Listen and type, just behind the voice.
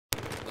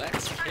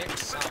kick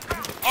some.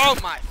 Oh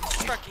my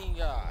fucking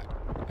god.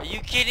 Are you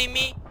kidding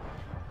me?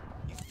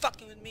 You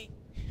fucking with me?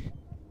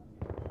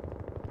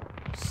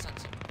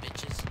 Sons of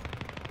bitches.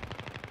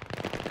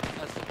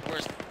 That's the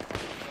worst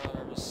I've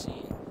ever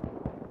seen.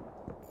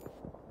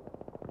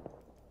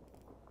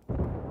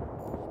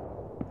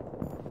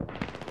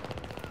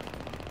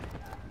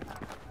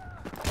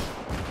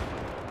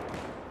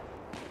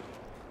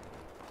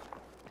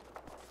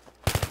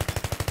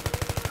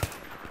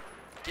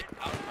 Get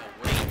out of my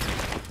way.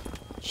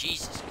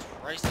 Jesus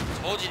Christ, I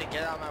told you to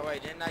get out of my way,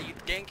 didn't I, you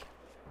dink?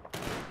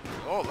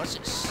 Oh, let's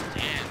just stand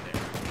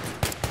there.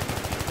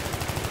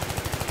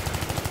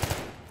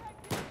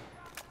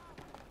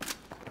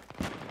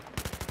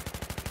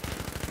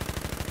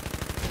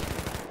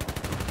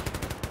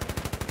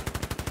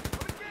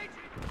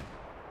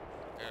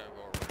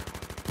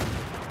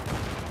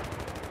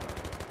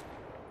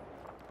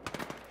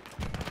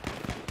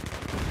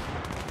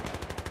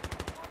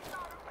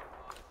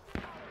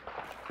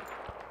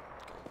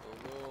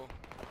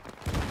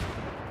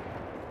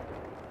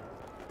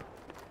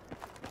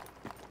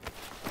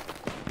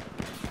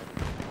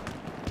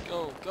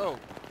 Go, go,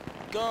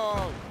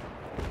 go!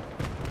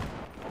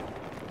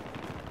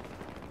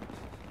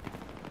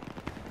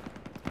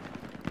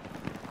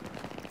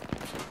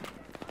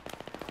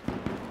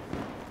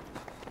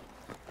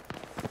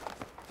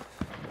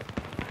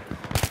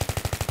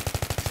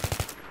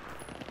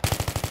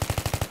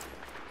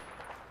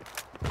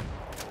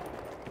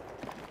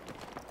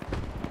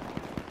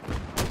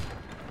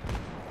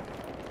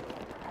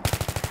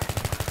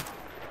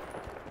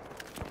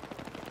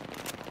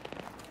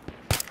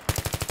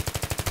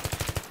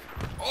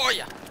 Oh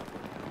yeah!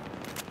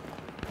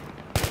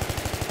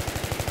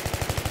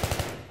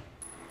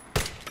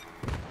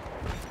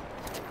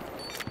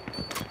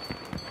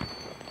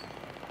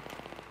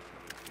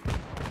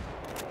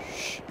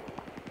 Shh.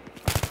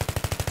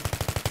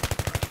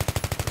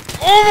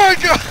 Oh my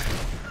god!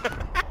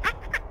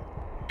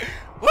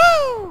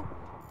 Woo!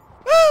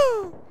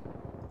 Woo!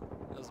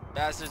 Those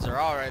bastards are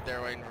all right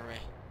there waiting for me.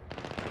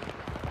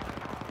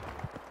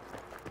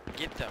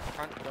 Get the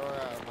front door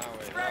out of my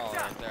way. They're all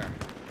right there.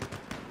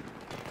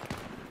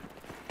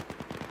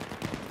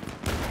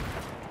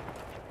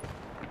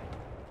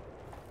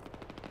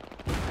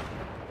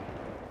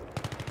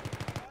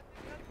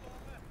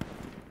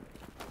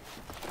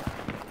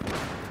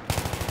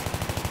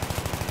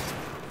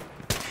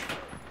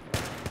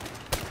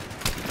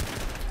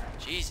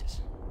 Jesus.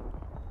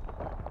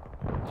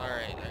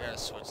 Alright, I gotta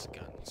switch the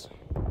guns.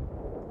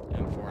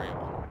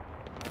 M4A1.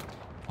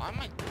 Why am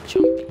I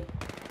jumping?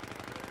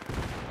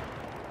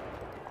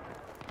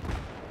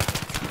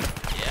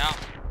 Yeah.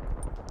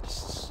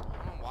 Just, I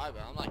don't know why,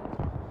 but I'm like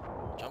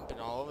jumping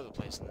all over the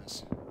place in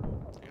this.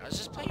 I was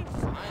just playing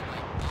fine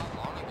like not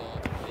long ago, a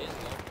few days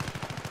ago.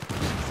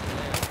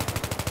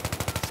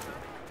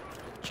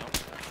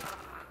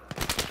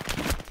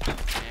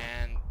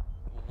 And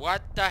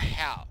what the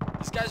hell?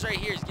 This guy's right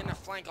here. He's gonna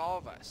flank all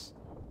of us.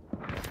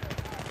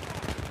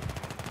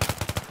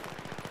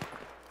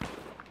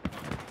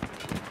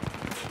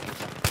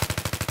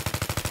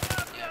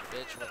 Yeah,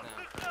 bitch, what now?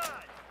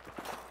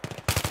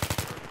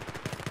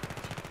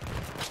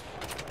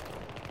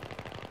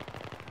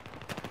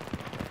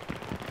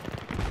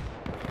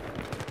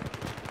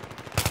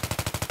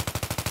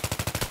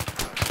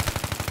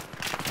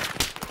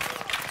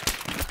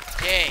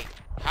 Okay,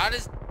 how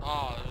does...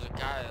 Oh, there's a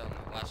guy on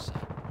the left side.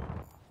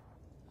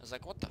 I was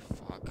like, what the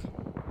fuck?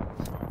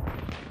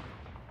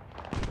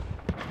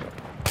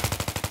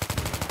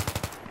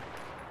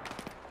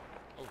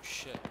 Oh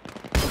shit.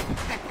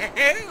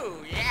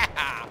 Ooh, yeah!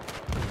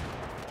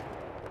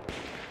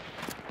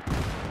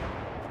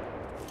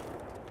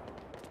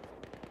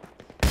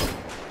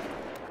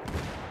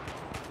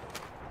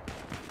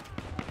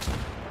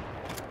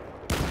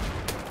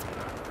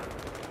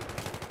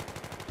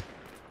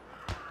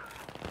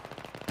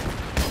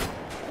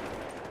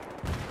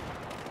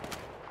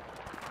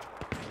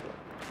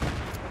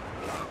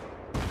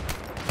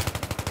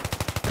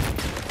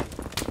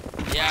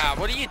 Yeah,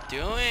 what are you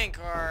doing,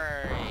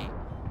 Corey?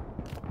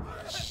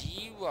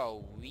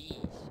 Gee-wee.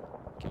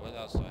 Okay, what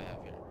else do I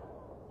have here?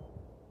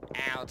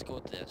 Ah, let's go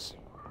with this.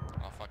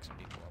 I'll fuck some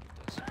people up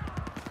with this.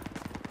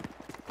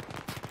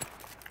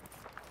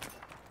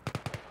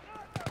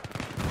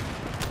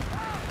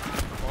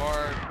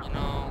 Or, you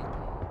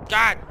know...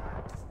 God!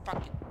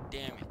 Fucking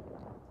damn it.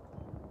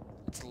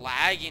 It's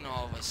lagging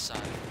all of a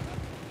sudden.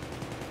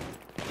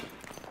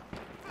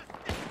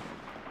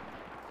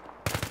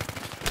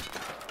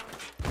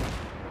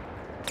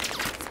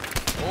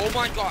 Oh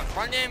my god,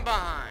 front and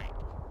behind.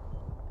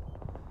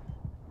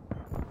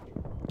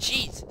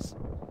 Jesus.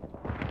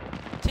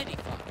 Titty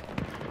fuck.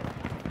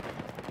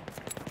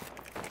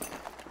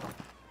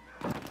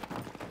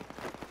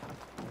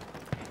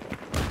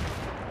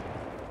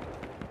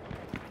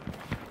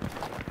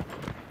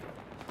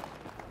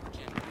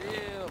 Getting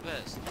real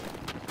pissed.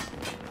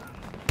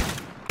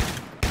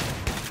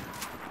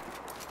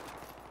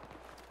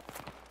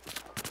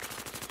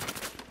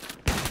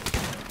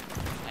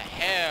 The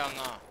hell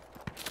no.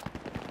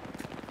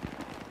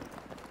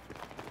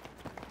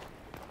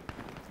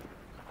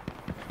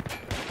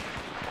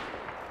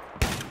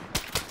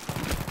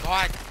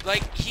 God,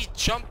 like, he's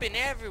jumping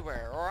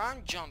everywhere, or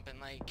I'm jumping,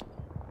 like,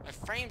 my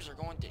frames are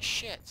going to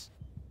shit.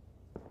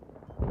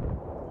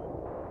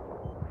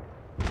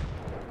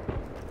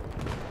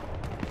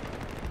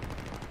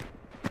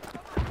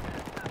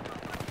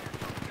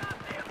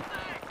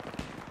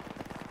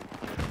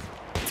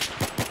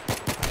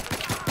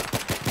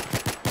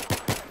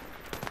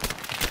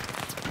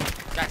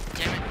 God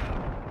damn it.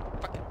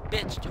 Fucking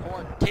bitch,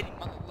 whore, titty,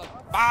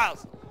 motherfucker,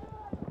 balls.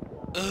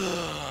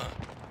 Ugh.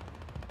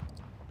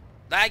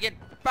 Lagging.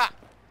 Bah.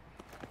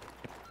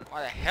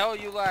 Why the hell are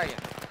you lagging?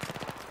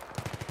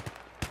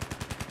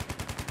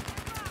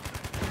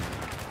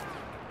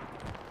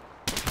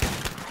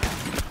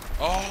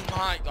 Oh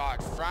my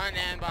god. Front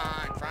and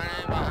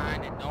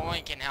behind, and no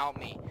one can help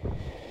me.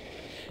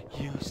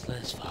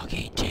 Useless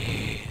fucking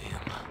team.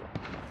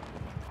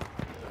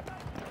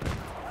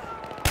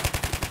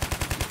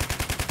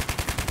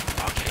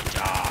 Fucking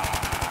die.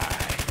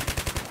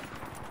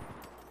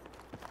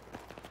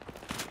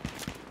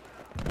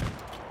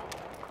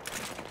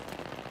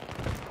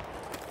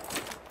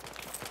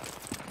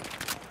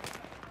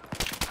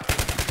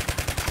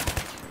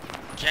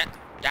 Get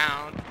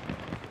down.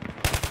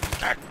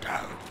 Get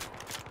down.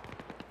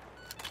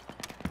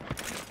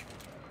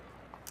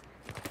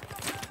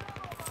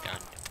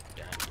 Dun, dun,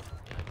 dun.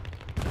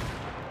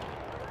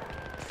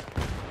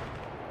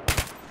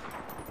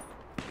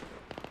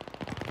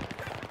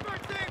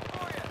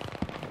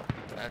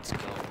 Let's go.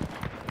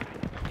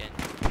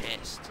 Getting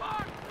pissed.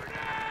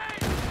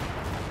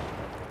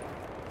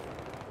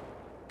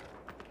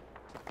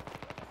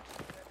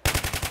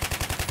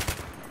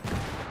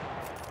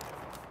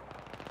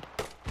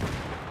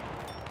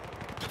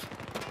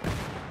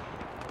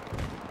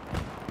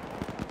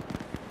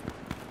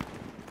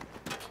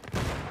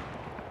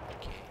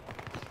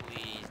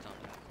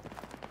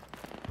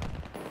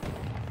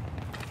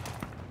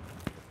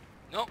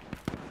 Nope.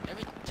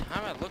 Every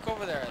time I look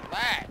over there, I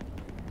lag.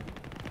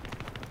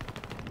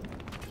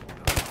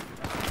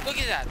 Look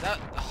at that. That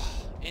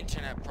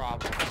internet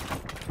problem.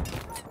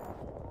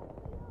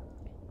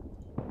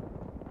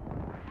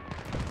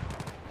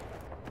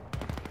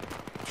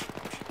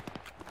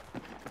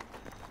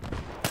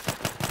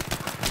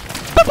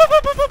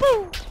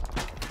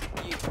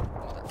 You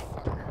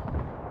motherfucker.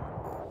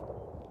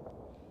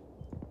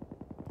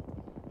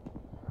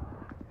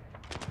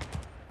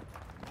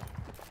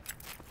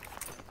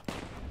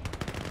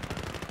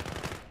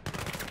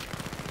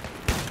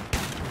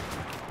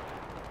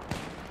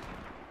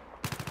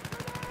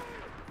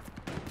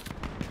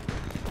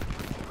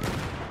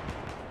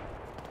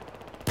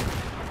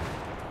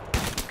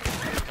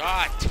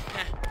 God,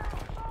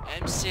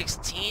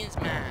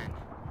 M16s, man.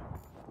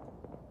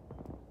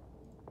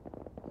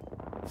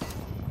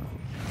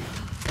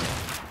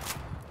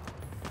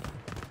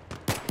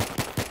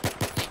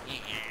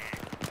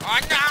 Oh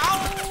no!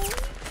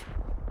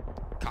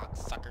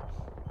 Cocksucker.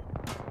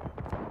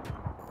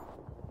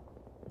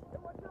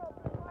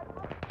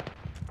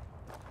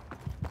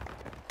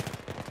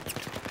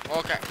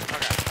 Okay.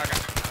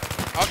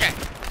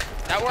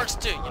 That works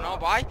too. You know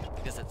why?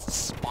 Because it's a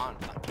spawn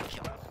fucking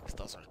killer. Because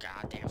those are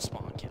goddamn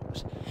spawn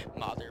killers.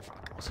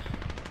 Motherfuckers.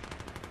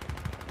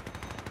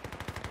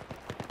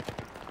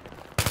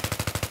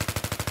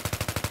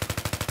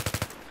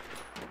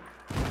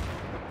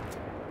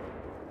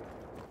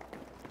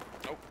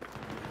 Nope.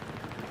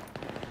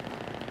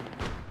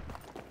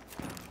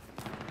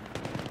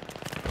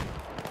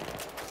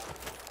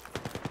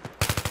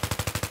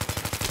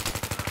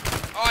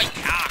 Oh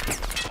yeah!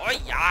 Oh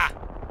yeah!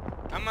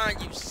 Come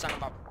on, you son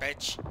of a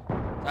bitch.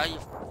 Now you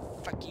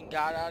fucking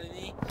got out of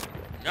me?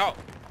 No!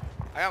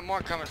 I got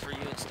more coming for you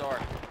in store.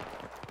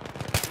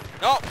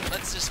 No!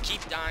 Let's just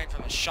keep dying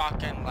from the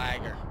shotgun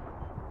lagger.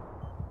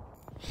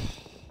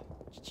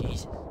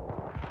 Jesus.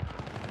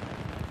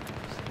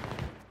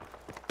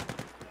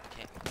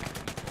 Okay.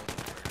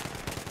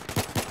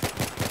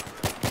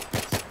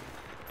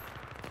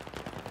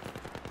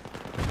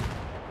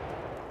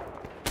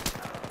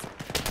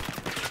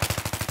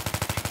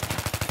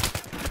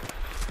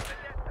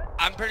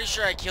 I'm pretty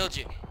sure I killed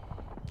you.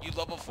 You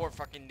level 4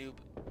 fucking noob.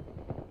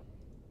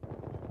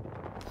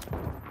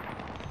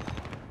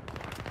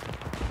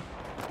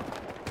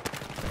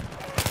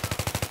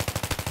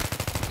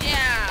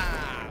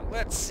 Yeah!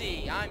 Let's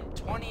see. I'm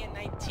 20 and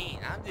 19.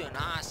 I'm doing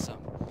awesome.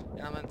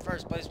 And I'm in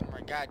first place with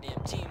my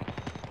goddamn team.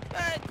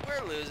 But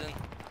we're losing.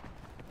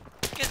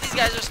 Because these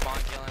guys are spawn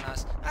killing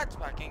us. That's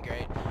fucking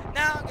great.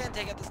 Now I'm gonna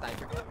take out the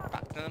sniper.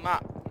 Fuck them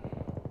up.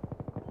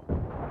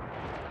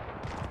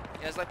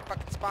 You guys like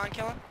fucking spawn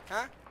killing?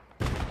 Huh?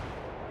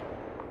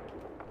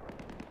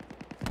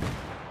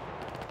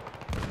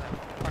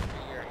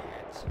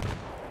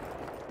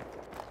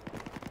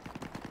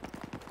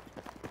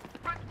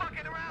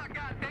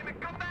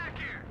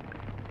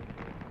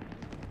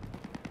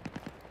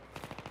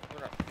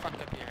 Fuck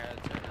up your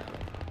heads right now.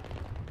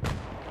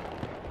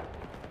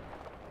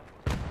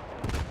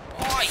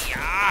 Oh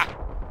yeah!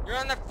 You're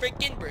on the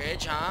freaking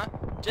bridge, huh?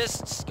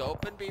 Just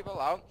scoping people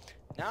out.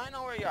 Now I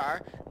know where you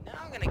are. Now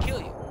I'm gonna kill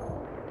you.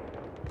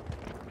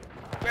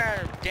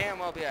 better damn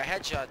well be a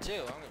headshot too.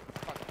 I'm gonna be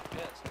fucking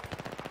pissed.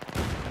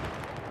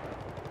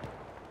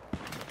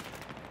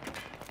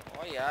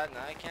 Oh yeah,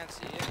 now I can't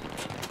see it.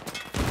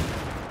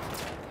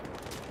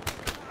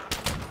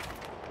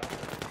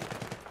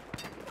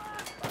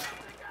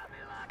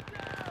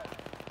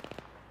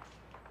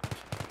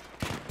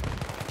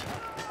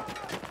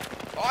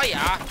 Oh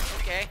yeah,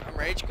 okay, I'm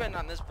rage quitting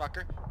on this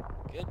fucker.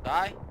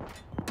 Goodbye.